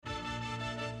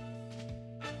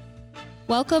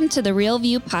Welcome to the Real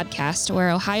View podcast, where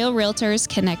Ohio Realtors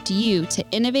connect you to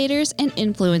innovators and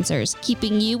influencers,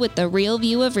 keeping you with the real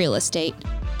view of real estate.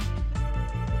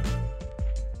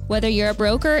 Whether you're a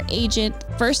broker, agent,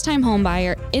 first-time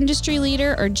homebuyer, industry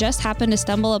leader, or just happen to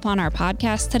stumble upon our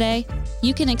podcast today,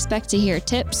 you can expect to hear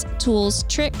tips, tools,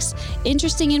 tricks,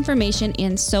 interesting information,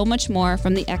 and so much more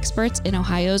from the experts in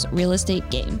Ohio's real estate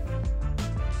game.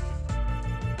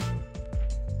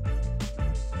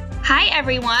 Hi,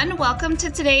 everyone. Welcome to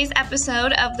today's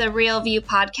episode of the Real View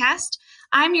podcast.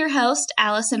 I'm your host,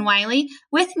 Allison Wiley.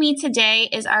 With me today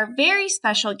is our very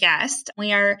special guest.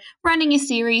 We are running a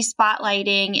series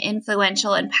spotlighting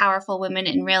influential and powerful women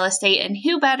in real estate, and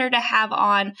who better to have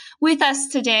on with us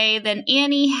today than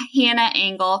Hanna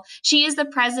Engel. She is the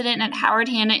president at Howard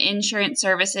Hanna Insurance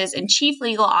Services and chief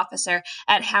legal officer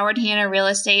at Howard Hanna Real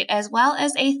Estate, as well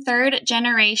as a third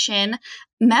generation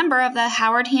member of the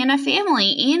Howard Hanna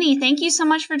family. Annie, thank you so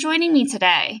much for joining me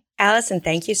today. Allison,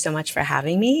 thank you so much for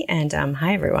having me. And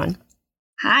hi, everyone.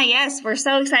 Hi, yes, we're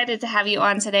so excited to have you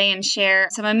on today and share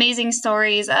some amazing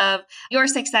stories of your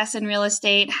success in real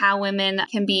estate, how women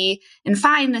can be and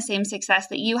find the same success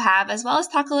that you have, as well as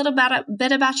talk a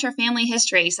bit about your family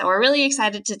history. So we're really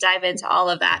excited to dive into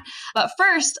all of that. But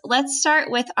first, let's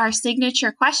start with our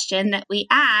signature question that we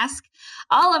ask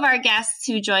all of our guests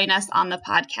who join us on the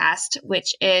podcast,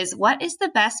 which is, what is the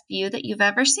best view that you've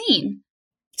ever seen?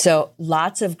 So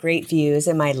lots of great views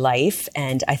in my life.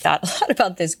 And I thought a lot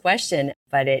about this question,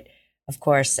 but it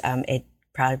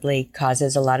probably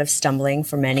causes a lot of stumbling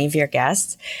for many of your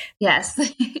guests. Yes.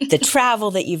 The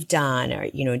travel that you've done, or,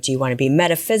 do you want to be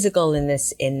metaphysical in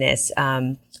this? But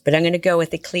I'm going to go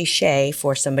with the cliche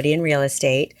for somebody in real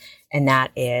estate. And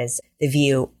that is the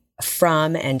view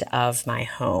from and of my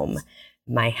home,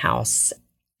 my house.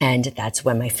 And that's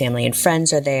when my family and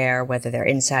friends are there, whether they're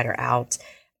inside or out.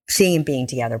 Seeing and being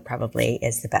together probably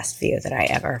is the best view that I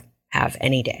ever have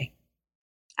any day.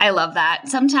 I love that.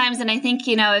 Sometimes, and I think,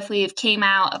 if we've came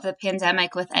out of the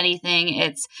pandemic with anything,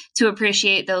 it's to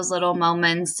appreciate those little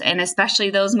moments, and especially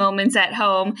those moments at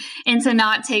home, and to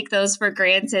not take those for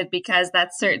granted, because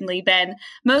that's certainly been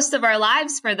most of our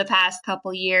lives for the past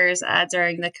couple years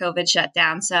during the COVID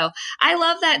shutdown. So I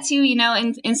love that too,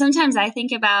 and sometimes I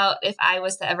think about, if I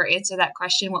was to ever answer that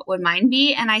question, what would mine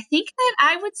be? And I think that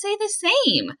I would say the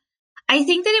same. I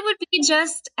think that it would be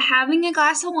just having a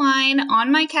glass of wine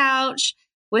on my couch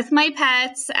with my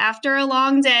pets after a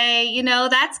long day.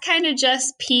 That's kind of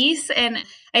just peace. And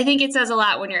I think it says a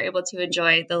lot when you're able to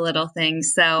enjoy the little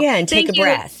things. So yeah, and take a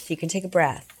breath. You can take a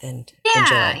breath and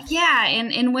enjoy. Yeah.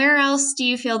 And where else do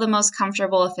you feel the most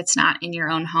comfortable if it's not in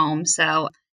your own home? So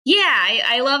yeah,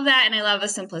 I love that. And I love the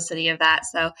simplicity of that.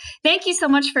 So thank you so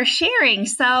much for sharing.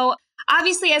 So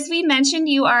obviously, as we mentioned,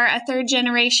 you are a third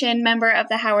generation member of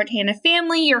the Howard Hanna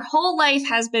family. Your whole life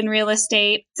has been real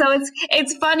estate. So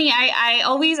it's funny. I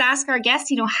always ask our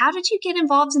guests, how did you get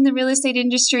involved in the real estate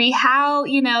industry? How,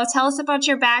 tell us about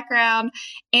your background.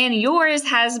 And yours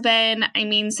has been,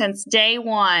 since day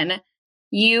one,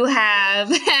 you have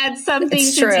had something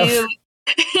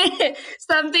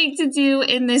something to do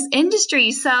in this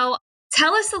industry. So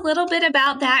tell us a little bit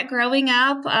about that growing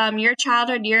up, your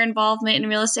childhood, your involvement in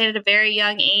real estate at a very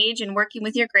young age and working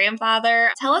with your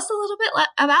grandfather. Tell us a little bit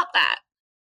about that.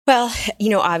 Well,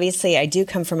 obviously I do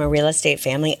come from a real estate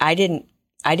family. I didn't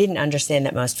understand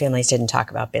that most families didn't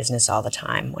talk about business all the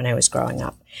time when I was growing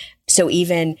up. So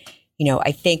even,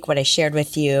 I think what I shared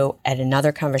with you at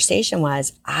another conversation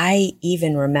was, I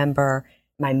even remember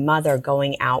my mother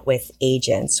going out with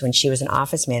agents when she was an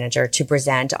office manager to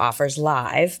present offers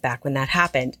live back when that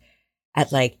happened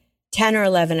at like 10 or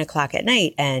 11 o'clock at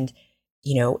night. And,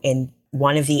 and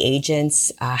one of the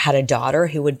agents had a daughter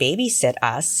who would babysit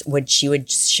us. She would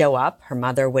show up. Her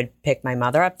mother would pick my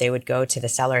mother up. They would go to the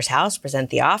seller's house, present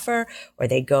the offer, or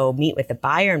they go meet with the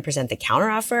buyer and present the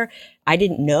counteroffer. I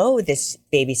didn't know this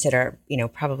babysitter,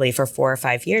 probably for 4 or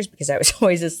 5 years because I was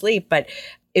always asleep, but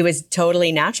it was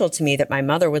totally natural to me that my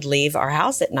mother would leave our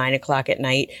house at 9 o'clock at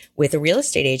night with a real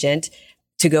estate agent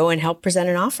to go and help present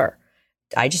an offer.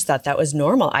 I just thought that was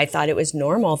normal. I thought it was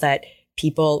normal that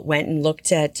people went and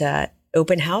looked at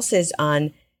open houses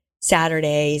on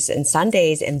Saturdays and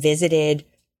Sundays and visited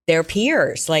their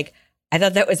peers. Like, I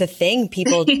thought that was a thing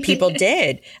people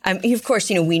did. Of course,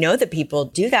 we know that people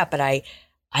do that, but I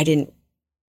didn't,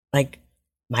 like,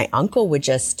 my uncle would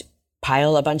just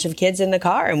pile a bunch of kids in the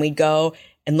car and we'd go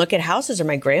and look at houses, or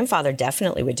my grandfather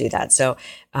definitely would do that. So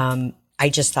I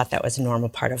just thought that was a normal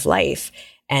part of life.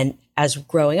 And as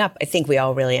growing up, I think we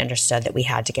all really understood that we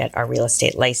had to get our real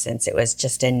estate license. It was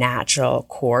just a natural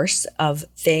course of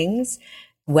things,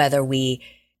 whether we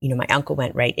my uncle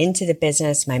went right into the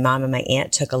business. My mom and my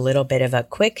aunt took a little bit of a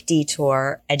quick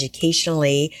detour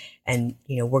educationally, and,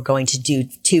 we're going to do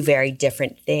two very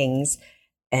different things,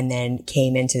 and then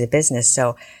came into the business.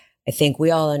 So I think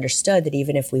we all understood that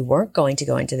even if we weren't going to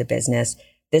go into the business,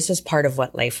 this was part of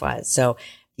what life was. So,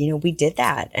 we did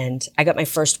that. And I got my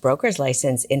first broker's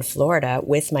license in Florida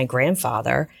with my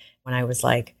grandfather when I was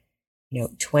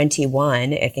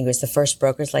 21. I think it was the first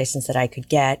broker's license that I could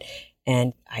get.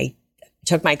 And I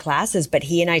took my classes, but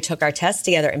he and I took our tests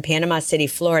together in Panama City,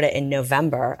 Florida in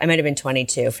November. I might have been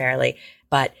 22 fairly,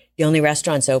 but the only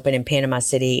restaurants open in Panama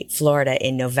City, Florida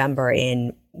in November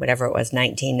in whatever it was,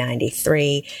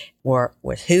 1993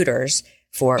 was Hooters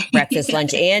for breakfast,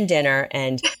 lunch, and dinner.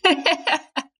 And,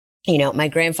 my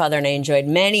grandfather and I enjoyed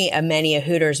many a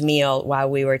Hooters meal while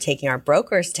we were taking our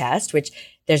broker's test, which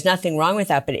there's nothing wrong with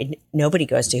that, but nobody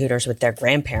goes to Hooters with their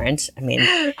grandparents. I mean,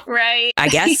 right. I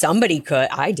guess somebody could.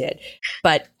 I did.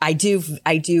 But I do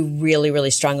really,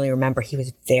 really strongly remember he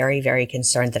was very, very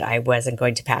concerned that I wasn't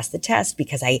going to pass the test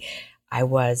because I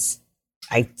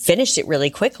finished it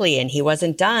really quickly and he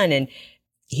wasn't done, and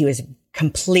he was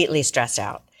completely stressed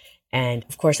out. And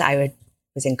of course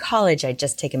was in college. I'd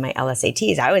just taken my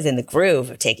LSATs. I was in the groove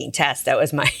of taking tests.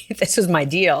 This was my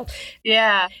deal.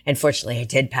 Yeah. And fortunately I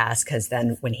did pass, because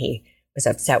then when he was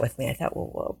upset with me, I thought,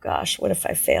 whoa, gosh, what if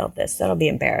I failed this? That'll be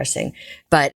embarrassing.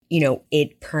 But,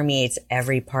 it permeates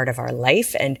every part of our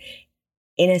life. And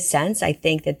in a sense, I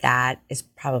think that is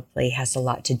probably has a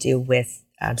lot to do with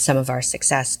some of our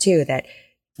success too, that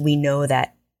we know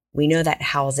that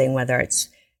housing, whether it's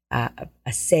a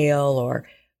sale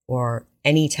or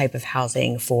any type of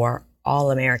housing for all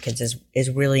Americans is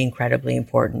really incredibly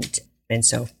important. And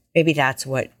so maybe that's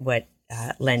what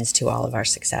lends to all of our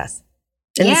success.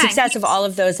 And the success of all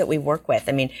of those that we work with.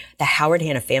 I mean, the Howard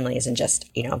Hanna family isn't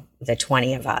just, the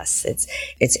 20 of us.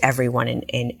 It's everyone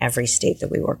in every state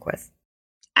that we work with.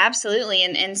 Absolutely.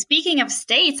 And speaking of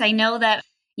states, I know that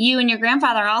you and your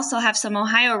grandfather also have some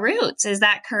Ohio roots. Is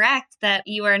that correct? That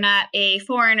you are not a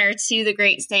foreigner to the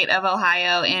great state of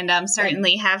Ohio, and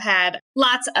certainly have had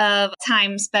lots of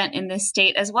time spent in this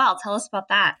state as well. Tell us about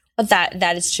that. Well,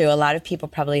 that is true. A lot of people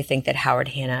probably think that Howard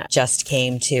Hanna just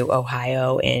came to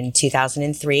Ohio in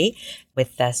 2003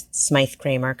 with the Smythe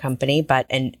Kramer Company,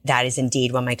 and that is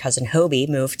indeed when my cousin Hobie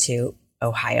moved to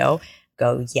Ohio.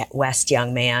 Go west,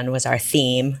 young man was our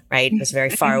theme, right? It was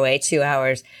very far away, 2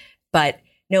 hours. But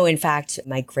no, in fact,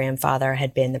 my grandfather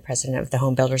had been the president of the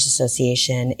Home Builders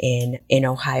Association in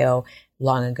Ohio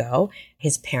long ago.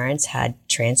 His parents had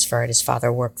transferred. His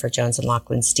father worked for Jones and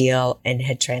Laughlin Steel and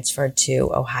had transferred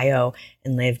to Ohio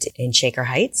and lived in Shaker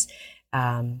Heights.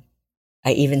 I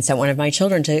even sent one of my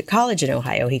children to college in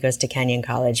Ohio. He goes to Kenyon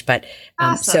College. But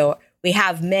awesome. So we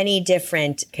have many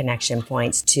different connection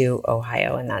points to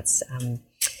Ohio, and that's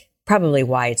probably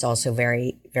why it's also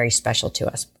very, very special to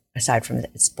us, aside from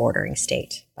its bordering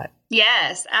state. But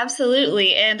yes,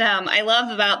 absolutely. And I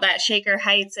love about that Shaker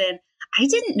Heights. And I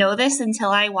didn't know this until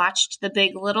I watched the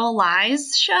Big Little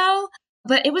Lies show,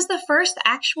 but it was the first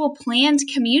actual planned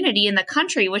community in the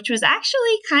country, which was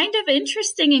actually kind of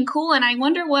interesting and cool. And I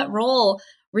wonder what role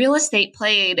real estate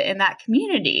played in that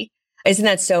community. Isn't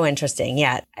that so interesting?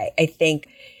 Yeah, I think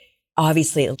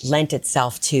obviously it lent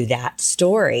itself to that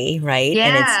story, right?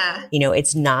 Yeah. And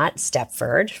it's not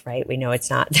Stepford, right? We know it's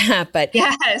not that, but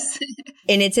yes.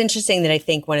 And it's interesting that I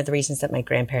think one of the reasons that my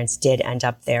grandparents did end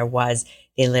up there was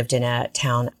they lived in a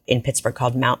town in Pittsburgh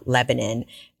called Mount Lebanon,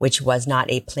 which was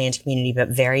not a planned community, but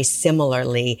very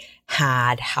similarly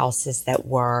had houses that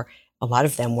a lot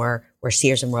of them were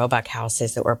Sears and Roebuck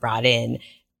houses that were brought in.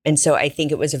 And so I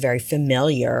think it was a very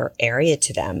familiar area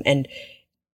to them. And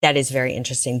that is very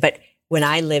interesting. But when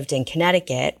I lived in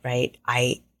Connecticut, right,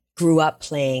 I grew up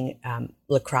playing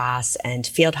lacrosse and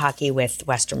field hockey with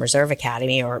Western Reserve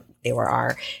Academy, or they were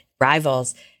our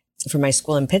rivals for my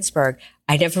school in Pittsburgh.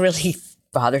 I never really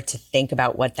bothered to think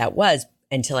about what that was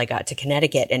until I got to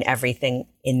Connecticut, and everything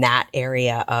in that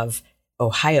area of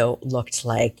Ohio looked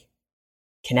like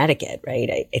Connecticut, right?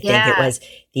 I think it was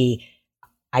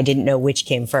I didn't know which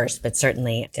came first, but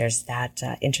certainly there's that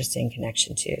interesting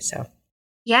connection too. So.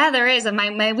 Yeah, there is. And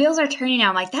my wheels are turning now.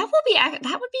 I'm like, that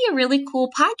would be a really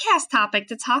cool podcast topic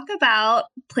to talk about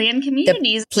planned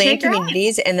communities. Planned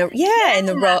communities and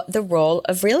the role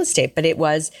of real estate. But it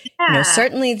was,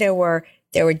 certainly there were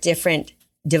different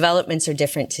developments are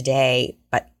different today,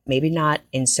 but maybe not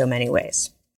in so many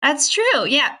ways. That's true.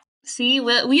 Yeah. See,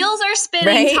 wheels are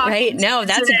spinning. Right. No,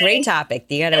 that's today. A great topic.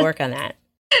 You got to work on that.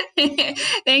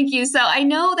 Thank you. So I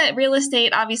know that real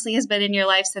estate obviously has been in your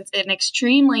life since an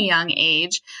extremely young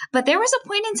age, but there was a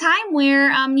point in time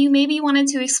where you maybe wanted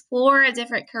to explore a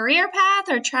different career path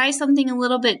or try something a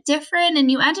little bit different,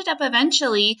 and you ended up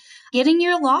eventually getting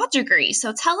your law degree.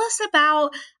 So tell us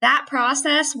about that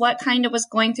process, what kind of was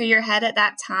going through your head at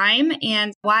that time,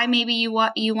 and why maybe you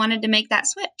wanted to make that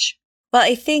switch. Well,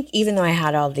 I think even though I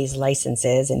had all these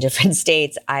licenses in different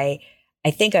states, I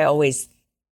think I always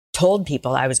told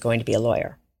people I was going to be a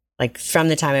lawyer, like from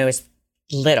the time I was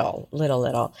little.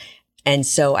 And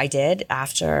so I did.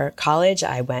 After college,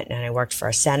 I went and I worked for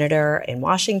a senator in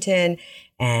Washington.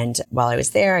 And while I was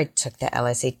there, I took the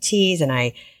LSATs and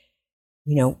I,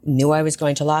 knew I was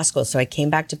going to law school. So I came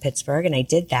back to Pittsburgh and I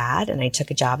did that. And I took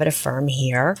a job at a firm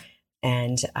here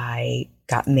and I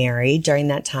got married during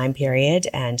that time period.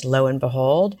 And lo and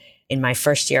behold, in my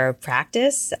first year of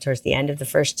practice, towards the end of the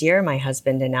first year, my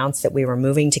husband announced that we were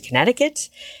moving to Connecticut.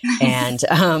 And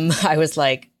I was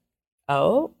like,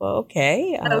 oh,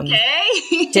 okay.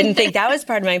 Okay. Didn't think that was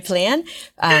part of my plan.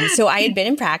 So I had been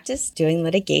in practice doing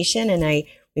litigation and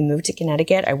we moved to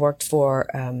Connecticut. I worked for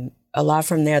a law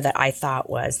firm there that I thought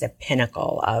was the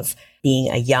pinnacle of being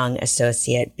a young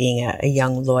associate, being a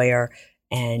young lawyer.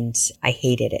 And I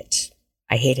hated it.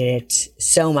 I hated it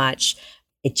so much.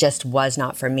 It just was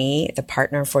not for me. The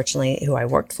partner, fortunately, who I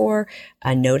worked for,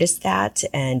 noticed that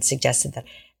and suggested that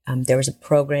there was a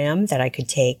program that I could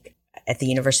take at the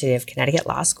University of Connecticut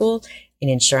Law School in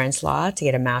insurance law to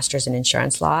get a master's in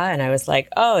insurance law. And I was like,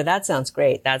 oh, that sounds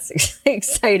great. That's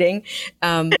exciting.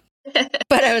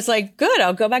 But I was like, good,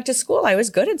 I'll go back to school. I was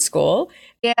good at school.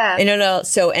 Yeah.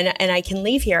 And I can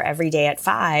leave here every day at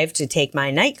 5 to take my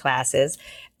night classes.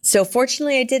 So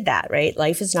fortunately, I did that, right?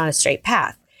 Life is not a straight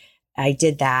path. I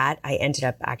did that. I ended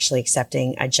up actually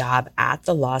accepting a job at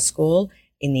the law school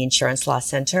in the Insurance Law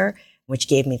Center, which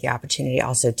gave me the opportunity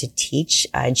also to teach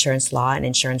insurance law and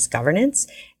insurance governance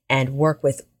and work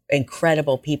with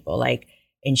incredible people like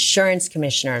insurance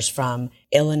commissioners from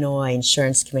Illinois,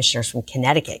 insurance commissioners from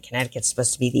Connecticut. Connecticut's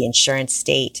supposed to be the insurance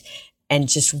state, and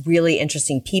just really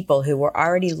interesting people who were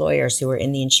already lawyers who were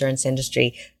in the insurance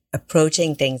industry,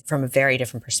 approaching things from a very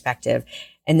different perspective.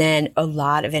 And then a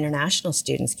lot of international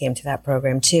students came to that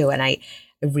program too. And I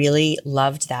really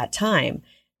loved that time.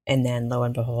 And then lo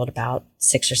and behold, about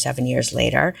 6 or 7 years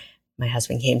later, my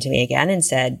husband came to me again and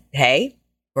said, hey,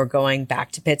 we're going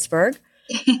back to Pittsburgh.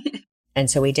 And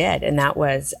so we did. And that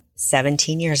was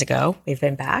 17 years ago. We've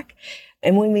been back.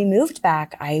 And when we moved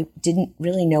back, I didn't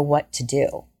really know what to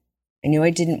do. I knew I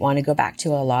didn't want to go back to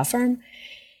a law firm.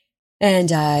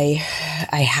 And I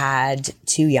had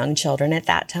 2 young children at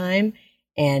that time.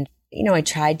 And, I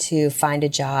tried to find a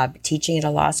job teaching at a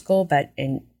law school, but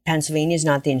in Pennsylvania is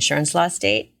not the insurance law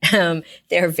state. There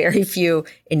are very few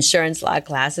insurance law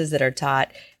classes that are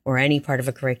taught or any part of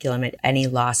a curriculum at any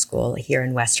law school here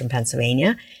in Western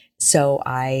Pennsylvania. So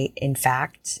I, in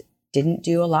fact, didn't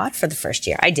do a lot for the first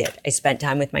year. I did. I spent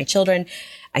time with my children.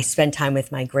 I spent time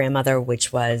with my grandmother,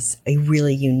 which was a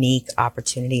really unique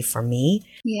opportunity for me.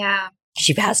 Yeah.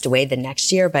 She passed away the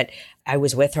next year, but I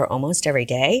was with her almost every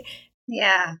day.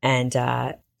 Yeah. And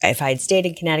if I had stayed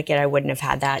in Connecticut, I wouldn't have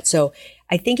had that. So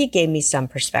I think it gave me some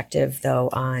perspective, though,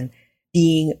 on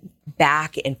being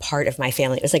back in part of my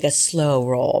family. It was like a slow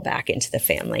roll back into the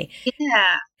family.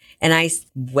 Yeah. And I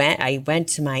went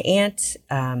to my aunt.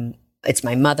 It's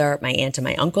my mother, my aunt, and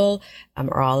my uncle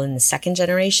are all in the second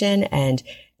generation. And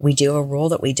we do a rule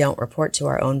that we don't report to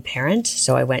our own parent.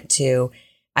 So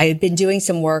I had been doing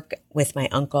some work with my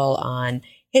uncle on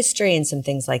history and some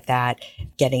things like that,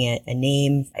 getting a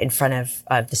name in front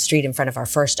of the street in front of our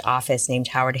first office named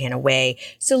Howard Hanna Way.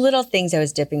 So little things I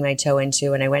was dipping my toe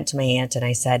into. And I went to my aunt and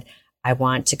I said, I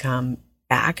want to come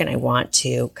back and I want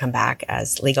to come back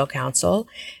as legal counsel.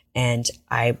 And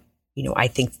I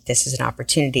think this is an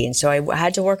opportunity. And so I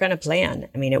had to work on a plan.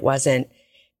 I mean, it wasn't,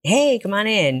 hey, come on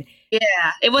in.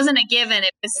 Yeah, it wasn't a given.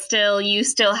 It was you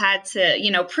still had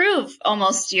to, prove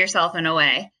almost yourself in a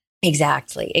way.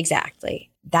 Exactly.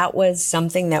 That was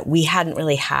something that we hadn't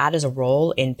really had as a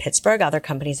role in Pittsburgh. Other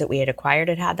companies that we had acquired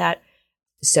had that.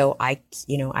 So I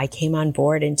came on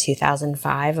board in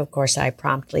 2005. Of course, I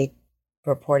promptly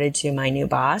reported to my new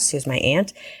boss, who's my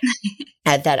aunt,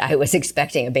 that I was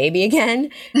expecting a baby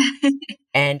again.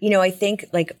 And, I think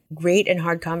like great and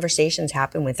hard conversations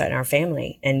happen within our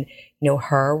family. And,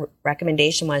 her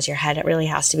recommendation was your head really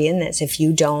has to be in this. If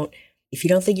you don't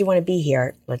think you want to be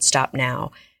here, let's stop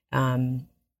now.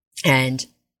 And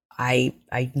I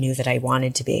knew that I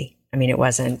wanted to be. I mean,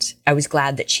 I was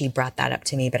glad that she brought that up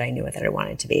to me, but I knew that I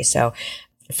wanted to be. So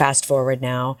fast forward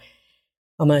now,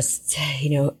 almost,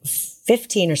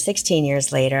 15 or 16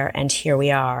 years later, and here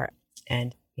we are.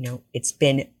 And, it's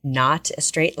been not a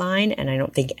straight line, and I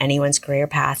don't think anyone's career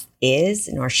path is,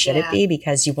 nor should it be,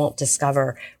 because you won't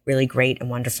discover really great and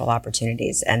wonderful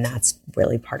opportunities, and that's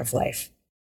really part of life.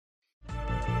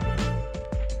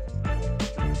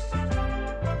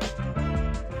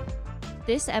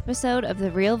 This episode of The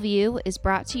Real View is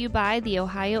brought to you by the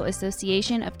Ohio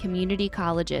Association of Community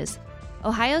Colleges.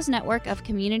 Ohio's network of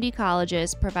community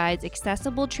colleges provides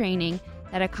accessible training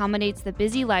that accommodates the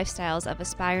busy lifestyles of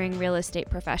aspiring real estate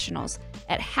professionals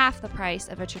at half the price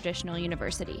of a traditional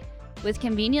university. With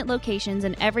convenient locations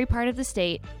in every part of the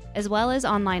state, as well as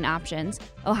online options,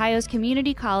 Ohio's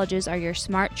community colleges are your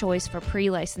smart choice for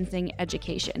pre-licensing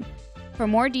education. For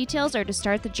more details or to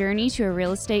start the journey to a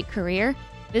real estate career,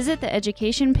 visit the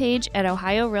education page at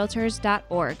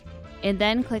ohiorealtors.org and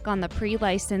then click on the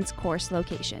pre-license course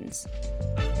locations.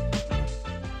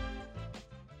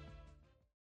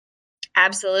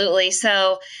 Absolutely.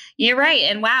 So you're right.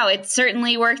 And wow, it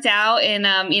certainly worked out. And,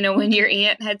 when your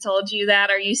aunt had told you that,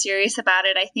 are you serious about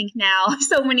it? I think now,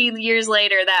 so many years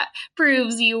later, that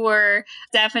proves you were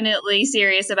definitely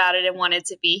serious about it and wanted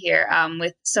to be here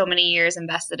with so many years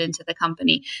invested into the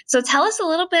company. So tell us a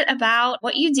little bit about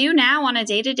what you do now on a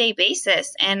day-to-day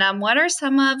basis. And what are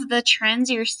some of the trends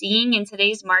you're seeing in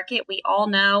today's market? We all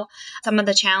know some of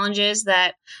the challenges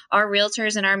that our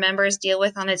realtors and our members deal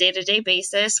with on a day-to-day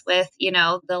basis with,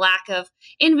 the lack of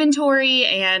inventory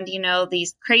and,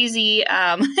 these crazy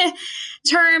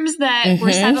terms that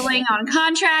we're settling on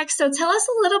contracts. So tell us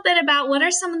a little bit about what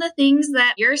are some of the things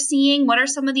that you're seeing? What are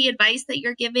some of the advice that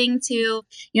you're giving to,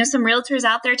 some realtors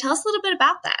out there? Tell us a little bit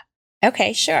about that.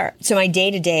 Okay, sure. So my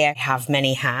day-to-day, I have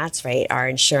many hats, right? Our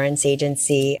insurance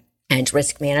agency and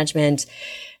risk management,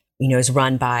 is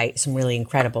run by some really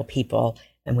incredible people,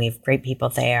 and we have great people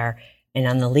there. And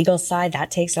on the legal side,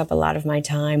 that takes up a lot of my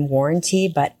time,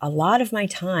 warranty, but a lot of my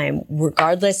time,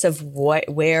 regardless of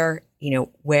where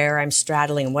I'm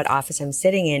straddling and what office I'm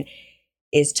sitting in,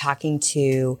 is talking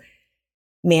to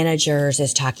managers,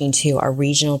 is talking to our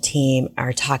regional team,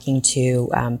 are talking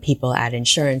to people at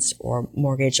insurance or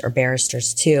mortgage or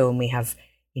barristers too. And we have,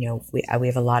 we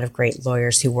have a lot of great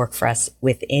lawyers who work for us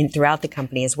throughout the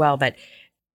company as well, but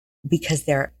because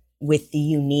they're with the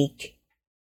unique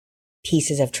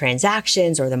pieces of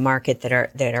transactions or the market that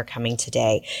are coming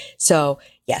today. So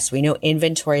yes, we know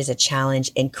inventory is a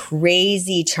challenge in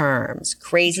crazy terms.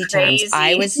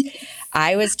 I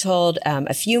was told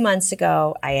a few months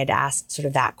ago, I had asked sort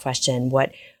of that question,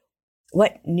 what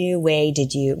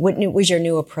was your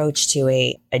new approach to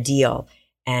a deal?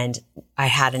 And I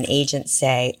had an agent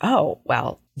say, oh,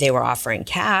 well, they were offering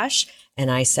cash.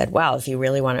 And I said, well, if you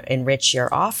really want to enrich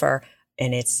your offer,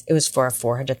 and it was for a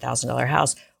 $400,000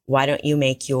 house, why don't you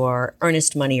make your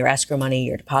earnest money, your escrow money,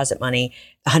 your deposit money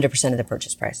 100% of the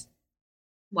purchase price?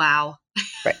 Wow.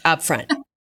 Right, up front.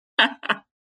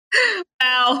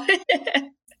 Wow.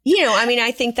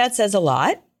 I think that says a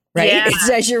lot, right? Yeah. It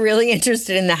says you're really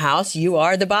interested in the house. You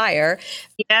are the buyer.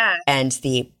 Yeah. And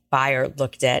the buyer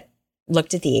looked at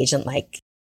the agent like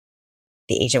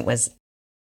the agent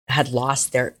had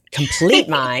lost their complete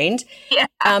mind. Yeah.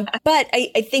 But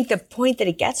I think the point that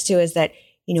it gets to is that,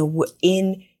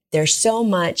 there's so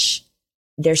much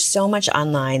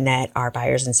online that our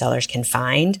buyers and sellers can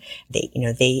find. They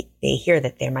hear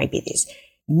that there might be these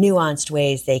nuanced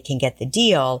ways they can get the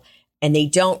deal, and they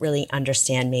don't really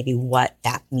understand maybe what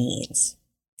that means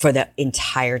for the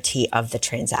entirety of the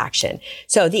transaction.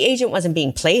 So the agent wasn't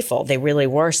being playful. They really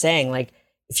were saying, like,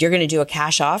 if you're going to do a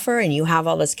cash offer and you have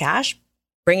all this cash,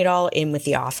 bring it all in with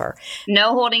the offer.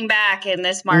 No holding back in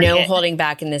this market. No holding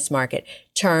back in this market.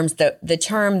 Terms, the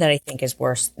term that I think is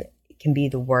worse, can be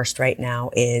the worst right now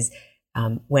is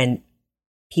when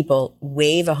people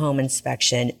waive a home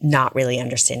inspection, not really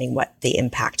understanding what the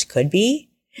impact could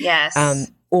be. Yes.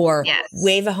 Or yes.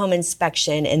 waive a home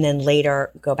inspection and then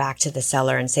later go back to the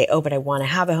seller and say, oh, but I want to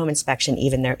have a home inspection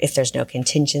even if there's no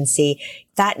contingency.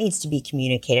 That needs to be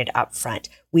communicated up front.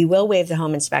 We will waive the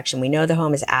home inspection. We know the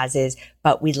home is as is,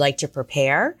 but we'd like to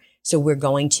prepare. So we're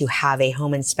going to have a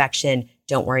home inspection.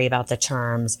 Don't worry about the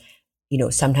terms.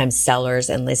 Sometimes sellers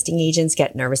and listing agents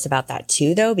get nervous about that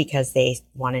too, though, because they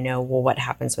want to know, well, what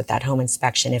happens with that home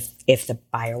inspection if the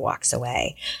buyer walks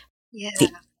away? Yeah.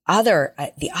 The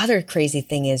other crazy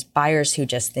thing is buyers who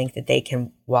just think that they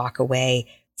can walk away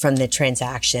from the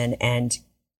transaction and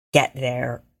get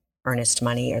their earnest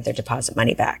money or their deposit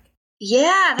money back.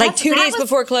 Yeah. Like 2 days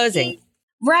before closing.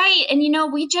 Right. And,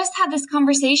 we just had this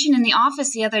conversation in the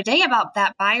office the other day about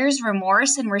that buyer's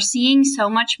remorse. And we're seeing so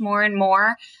much more and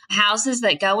more houses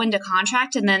that go into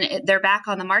contract and then they're back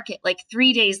on the market like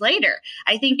 3 days later.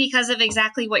 I think because of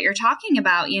exactly what you're talking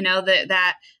about,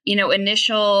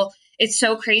 initial, it's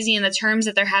so crazy in the terms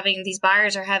that these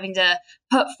buyers are having to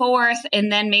put forth.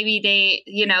 And then maybe they,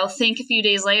 think a few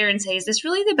days later and say, is this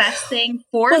really the best thing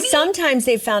for me? Well, sometimes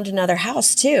they found another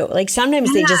house too. Like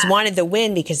sometimes they just wanted the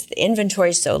win because the inventory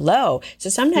is so low. So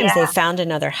sometimes they found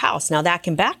another house. Now that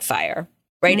can backfire,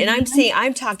 right? And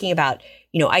I'm talking about,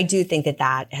 I do think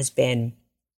that has been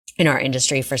in our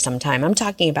industry for some time. I'm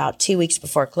talking about 2 weeks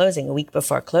before closing, a week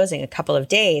before closing, a couple of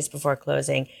days before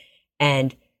closing.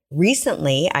 And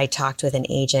recently I talked with an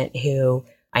agent who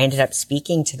I ended up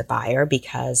speaking to the buyer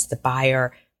because the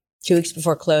buyer 2 weeks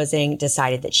before closing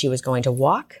decided that she was going to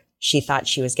walk. She thought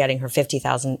she was getting her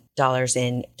 $50,000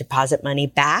 in deposit money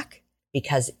back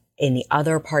because in the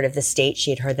other part of the state, she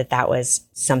had heard that was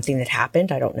something that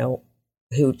happened. I don't know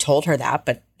who told her that,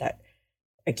 but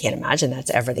I can't imagine that's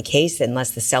ever the case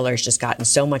unless the seller's just gotten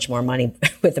so much more money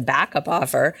with a backup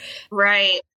offer.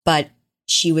 Right. But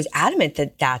she was adamant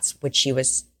that that's what she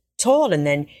was told. And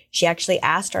then she actually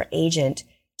asked our agent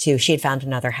she had found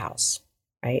another house,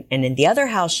 right? And in the other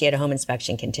house, she had a home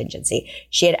inspection contingency.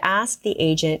 She had asked the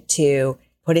agent to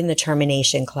put in the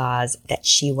termination clause that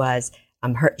she had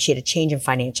a change in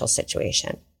financial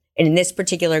situation. And in this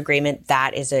particular agreement,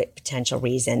 that is a potential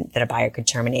reason that a buyer could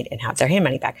terminate and have their hand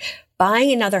money back.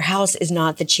 Buying another house is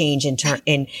not the change in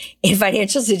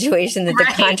financial situation that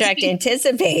the contract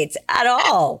anticipates at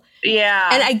all. Yeah.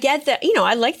 And I get that,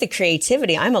 I like the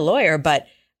creativity. I'm a lawyer, but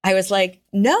I was like,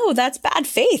 no, that's bad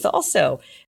faith also.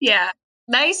 Yeah.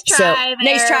 Nice try.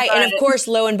 Nice try. And of course,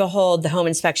 lo and behold, the home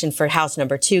inspection for house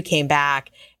number 2 came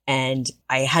back. And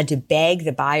I had to beg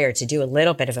the buyer to do a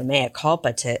little bit of a mea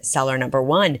culpa to seller number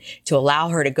 1 to allow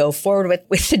her to go forward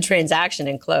with the transaction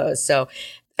and close. So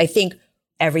I think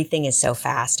everything is so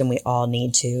fast and we all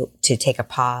need to take a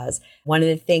pause. One of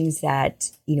the things that,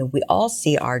 we all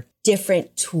see are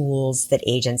different tools that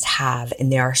agents have.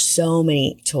 And there are so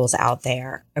many tools out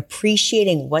there.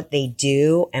 Appreciating what they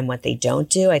do and what they don't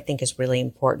do, I think is really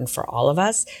important for all of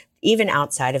us, even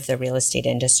outside of the real estate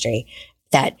industry,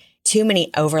 that too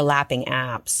many overlapping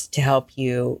apps to help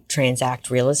you transact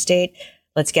real estate.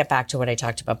 Let's get back to what I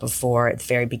talked about before at the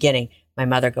very beginning. My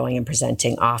mother going and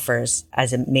presenting offers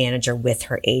as a manager with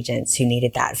her agents who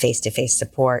needed that face-to-face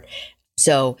support.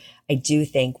 So I do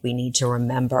think we need to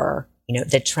remember,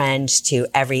 the trend to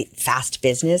every fast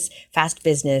business. Fast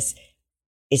business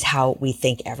is how we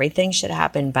think everything should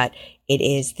happen, but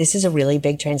this is a really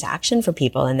big transaction for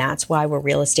people. And that's why we're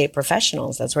real estate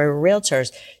professionals. That's why we're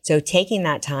realtors. So taking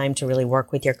that time to really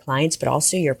work with your clients, but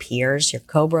also your peers, your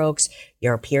co-brokes,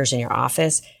 your peers in your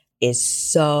office is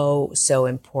so, so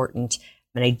important.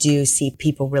 And I do see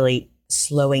people really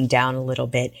slowing down a little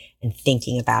bit and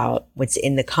thinking about what's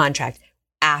in the contract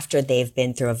after they've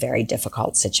been through a very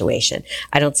difficult situation.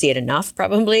 I don't see it enough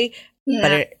probably,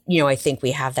 but I think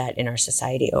we have that in our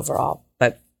society overall.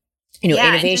 But,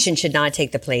 innovation should not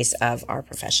take the place of our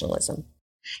professionalism.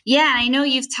 Yeah, I know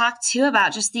you've talked too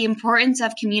about just the importance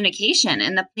of communication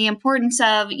and the importance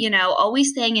of,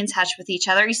 always staying in touch with each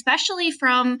other, especially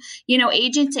from,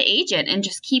 agent to agent, and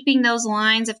just keeping those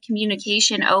lines of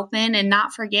communication open and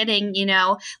not forgetting,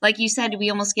 like you said, we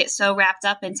almost get so wrapped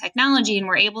up in technology and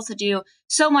we're able to do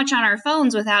so much on our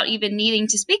phones without even needing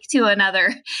to speak to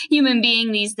another human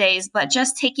being these days, but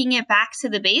just taking it back to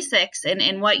the basics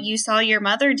and what you saw your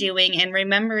mother doing and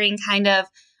remembering kind of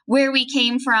where we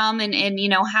came from and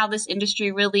how this industry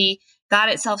really got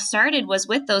itself started was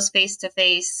with those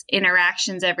face-to-face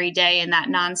interactions every day and that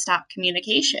nonstop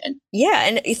communication. Yeah.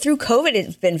 And through COVID,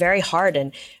 it's been very hard.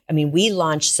 And we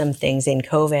launched some things in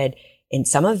COVID, and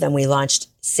some of them we launched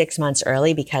 6 months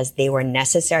early because they were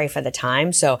necessary for the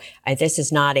time. So this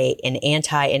is not an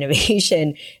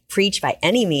anti-innovation preach by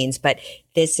any means, but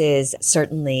this is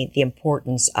certainly the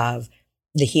importance of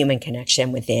the human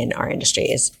connection within our industry.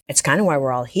 It's kind of why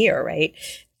we're all here, right?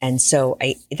 And so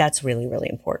that's really, really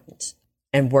important.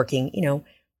 And working,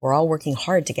 we're all working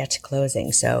hard to get to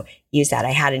closing. So use that.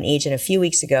 I had an agent a few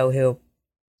weeks ago who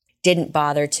didn't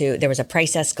bother there was a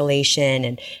price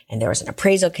escalation and there was an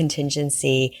appraisal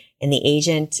contingency, and the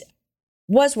agent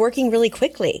was working really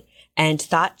quickly and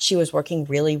thought she was working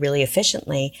really, really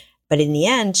efficiently. But in the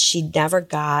end, she never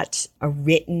got a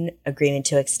written agreement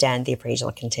to extend the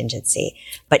appraisal contingency,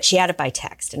 but she had it by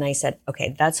text. And I said,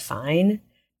 okay, that's fine.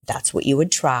 That's what you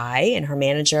would try. And her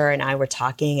manager and I were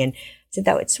talking and said,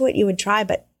 that's what you would try,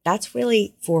 but that's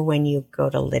really for when you go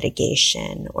to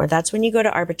litigation, or that's when you go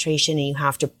to arbitration and you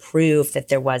have to prove that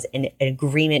there was an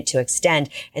agreement to extend,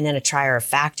 and then a trier of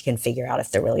fact can figure out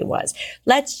if there really was.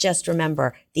 Let's just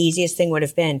remember the easiest thing would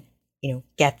have been,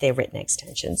 get the written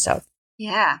extension. So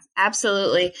yeah,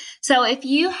 absolutely. So if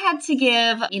you had to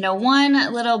give,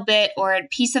 one little bit or a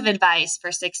piece of advice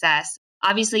for success,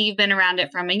 obviously you've been around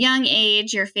it from a young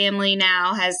age. Your family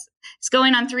now it's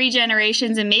going on 3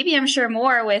 generations, and maybe I'm sure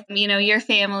more with, your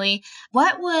family.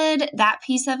 What would that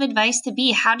piece of advice to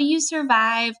be? How do you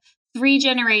survive 3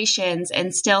 generations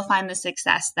and still find the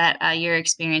success that you're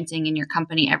experiencing in your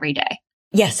company every day?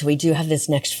 Yes, we do have this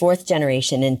next 4th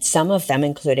generation, and some of them,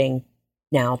 including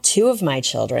now 2 of my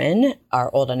children,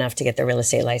 are old enough to get their real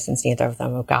estate license. Neither of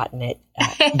them have gotten it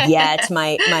yet.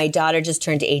 My daughter just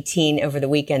turned 18 over the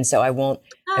weekend, so I won't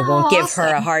give awesome.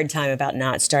 her a hard time about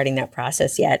not starting that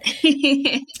process yet.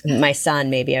 My son,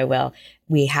 maybe I will.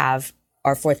 We have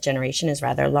our 4th generation is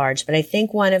rather large, but I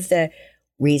think one of the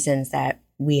reasons that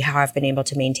we have been able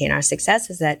to maintain our success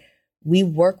is that we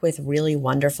work with really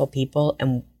wonderful people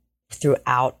and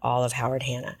throughout all of Howard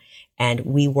Hanna, and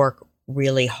we work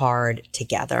really hard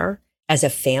together as a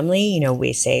family.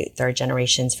 We say 3rd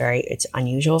generation is it's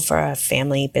unusual for a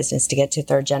family business to get to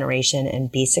 3rd generation and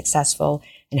be successful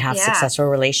and have successful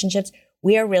relationships.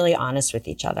 We are really honest with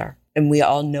each other, and we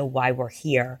all know why we're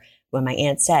here. When my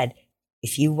aunt said,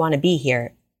 if you want to be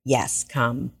here, yes,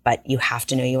 come, but you have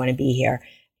to know you want to be here.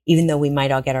 Even though we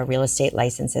might all get our real estate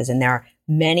licenses, and there are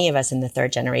many of us in the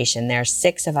 3rd generation, there are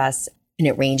 6 of us, and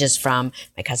it ranges from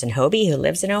my cousin Hobie, who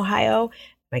lives in Ohio.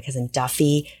 My cousin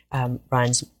Duffy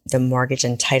runs the mortgage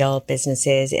and title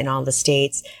businesses in all the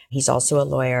states. He's also a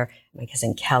lawyer. My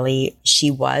cousin Kelly, she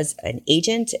was an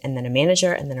agent and then a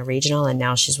manager and then a regional, and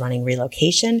now she's running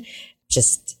relocation.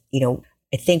 Just,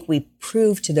 I think we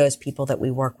prove to those people that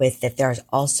we work with that there's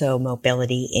also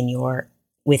mobility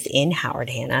within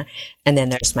Howard Hanna. And then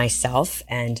there's myself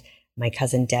and my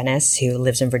cousin Dennis, who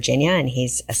lives in Virginia, and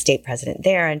he's a state president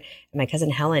there. And my cousin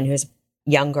Helen, who's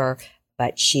younger,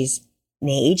 but she's an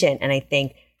agent. And I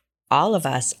think all of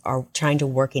us are trying to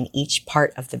work in each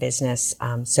part of the business.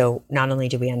 So not only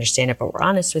do we understand it, but we're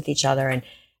honest with each other. And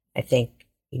I think,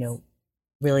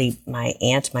 really my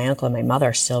aunt, my uncle, and my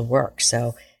mother still work.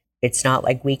 So it's not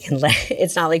like we can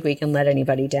let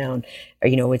anybody down,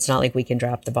 or, it's not like we can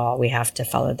drop the ball. We have to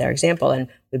follow their example. And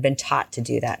we've been taught to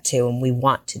do that too. And we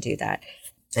want to do that.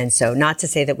 And so not to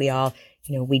say that we all,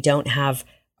 we don't have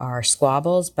our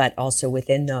squabbles, but also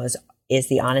within those is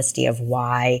the honesty of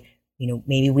why,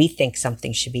 maybe we think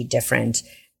something should be different.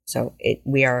 So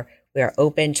we are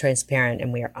open, transparent,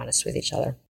 and we are honest with each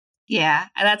other. Yeah,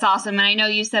 that's awesome. And I know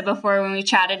you said before when we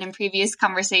chatted in previous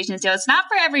conversations, it's not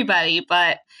for everybody,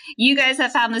 but you guys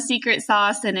have found the secret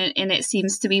sauce, and it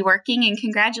seems to be working. And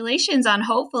congratulations on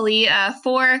hopefully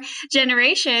 4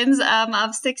 generations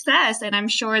of success. And I'm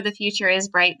sure the future is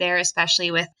bright there,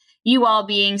 especially with you all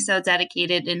being so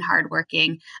dedicated and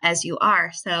hardworking as you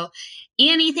are. So,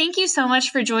 Annie, thank you so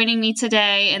much for joining me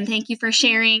today. And thank you for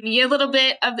sharing a little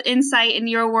bit of insight in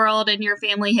your world and your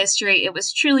family history. It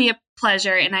was truly a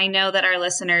pleasure. And I know that our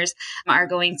listeners are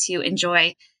going to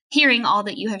enjoy hearing all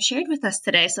that you have shared with us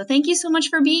today. So thank you so much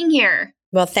for being here.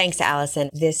 Well, thanks, Allison.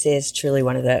 This is truly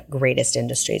one of the greatest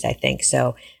industries, I think.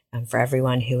 So for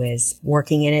everyone who is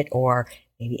working in it or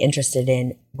maybe interested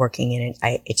in working in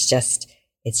it,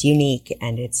 it's unique,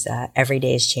 and it's every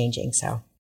day is changing. So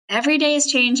every day is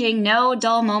changing. No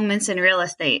dull moments in real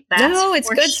estate. No, it's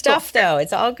good stuff, though.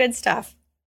 It's all good stuff.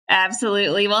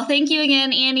 Absolutely. Well, thank you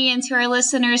again, Annie, and to our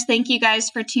listeners, thank you guys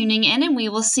for tuning in, and we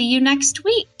will see you next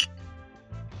week.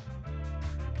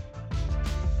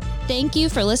 Thank you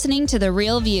for listening to The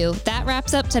Real View. That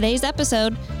wraps up today's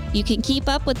episode. You can keep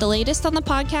up with the latest on the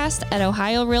podcast at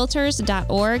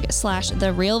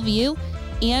ohiorealtors.org/therealview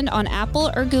and on Apple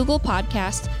or Google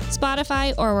Podcasts,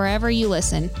 Spotify, or wherever you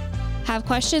listen. Have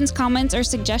questions, comments, or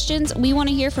suggestions? We want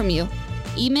to hear from you.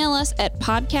 Email us at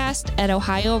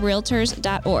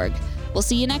podcast@ohiorealtors.org. We'll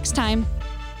see you next time.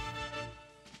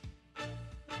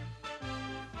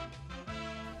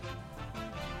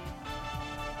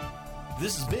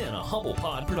 This has been a Humble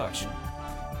Pod production.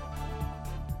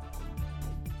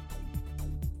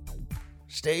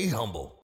 Stay humble.